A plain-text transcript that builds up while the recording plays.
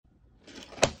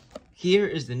Here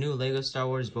is the new LEGO Star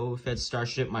Wars Boba Fett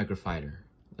Starship Microfighter.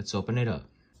 Let's open it up.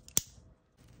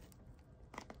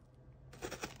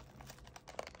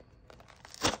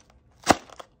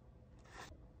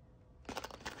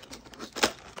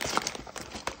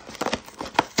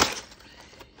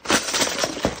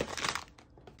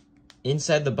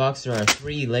 Inside the box there are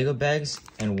 3 LEGO bags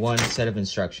and 1 set of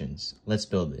instructions. Let's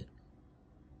build it.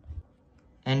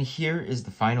 And here is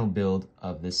the final build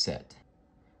of this set.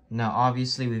 Now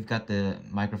obviously we've got the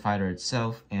Microfighter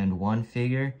itself and 1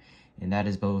 figure, and that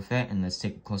is Boba Fett, and let's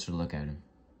take a closer look at him.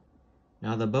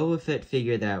 Now the Boba Fett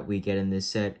figure that we get in this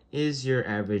set is your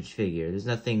average figure. There's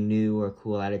nothing new or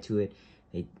cool added to it.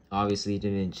 They obviously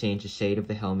didn't change the shade of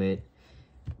the helmet.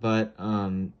 But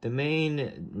the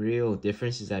main real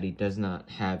difference is that he does not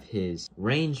have his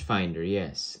rangefinder.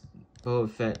 Yes,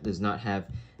 Boba Fett does not have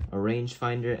a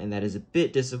rangefinder, and that is a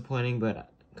bit disappointing,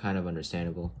 but kind of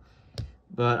understandable.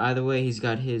 But either way, he's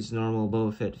got his normal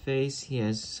Boba Fett face. He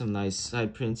has some nice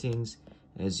side printings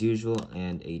as usual,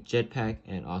 and a jetpack,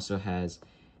 and also has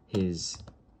his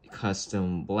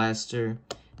custom blaster.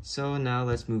 So now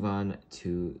let's move on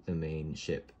to the main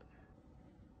ship.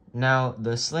 Now,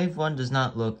 the Slave one does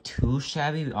not look too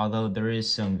shabby, although there is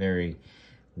some very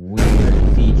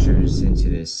weird features into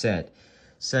this set,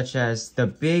 such as the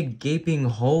big gaping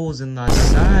holes in the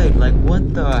side. Like,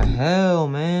 what the hell,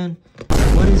 man?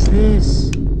 What is this?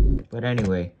 But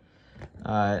anyway,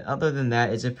 other than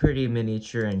that, it's a pretty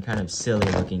miniature and kind of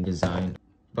silly looking design.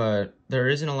 But there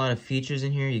isn't a lot of features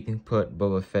in here. You can put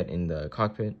Boba Fett in the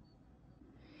cockpit.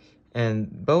 And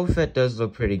Boba Fett does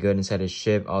look pretty good inside his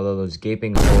ship, although those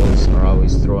gaping holes are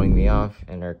always throwing me off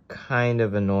and are kind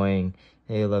of annoying.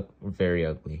 They look very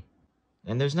ugly.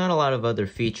 And there's not a lot of other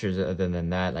features other than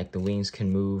that, like the wings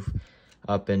can move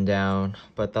up and down.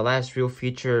 But the last real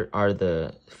feature are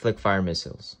the flick fire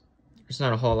missiles. There's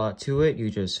not a whole lot to it. You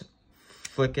just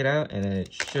flick it out and then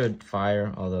it should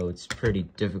fire, although it's pretty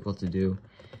difficult to do.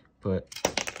 But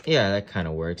yeah, that kind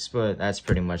of works. But that's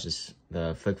pretty much just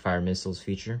the flick fire missiles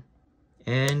feature.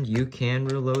 And you can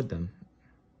reload them.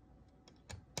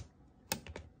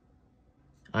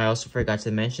 I also forgot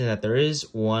to mention that there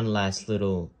is one last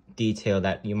little detail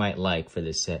that you might like for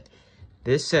this set.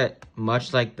 This set,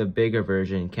 much like the bigger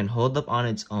version, can hold up on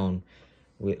its own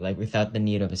without the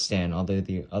need of a stand. Although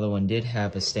the other one did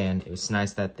have a stand, it was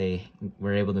nice that they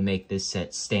were able to make this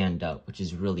set stand up, which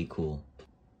is really cool.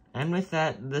 And with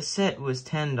that, the set was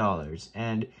 $10,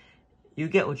 and you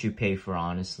get what you pay for,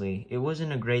 honestly. It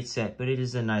wasn't a great set, but it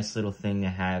is a nice little thing to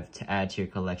have to add to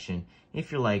your collection,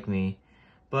 if you're like me.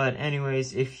 But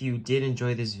anyways, if you did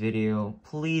enjoy this video,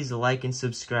 please like and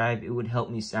subscribe. It would help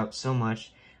me out so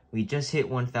much. We just hit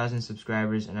 1,000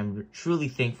 subscribers, and I'm truly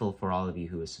thankful for all of you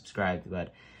who have subscribed.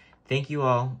 But thank you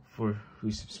all who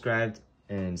subscribed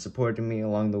and supported me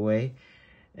along the way.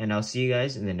 And I'll see you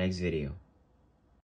guys in the next video.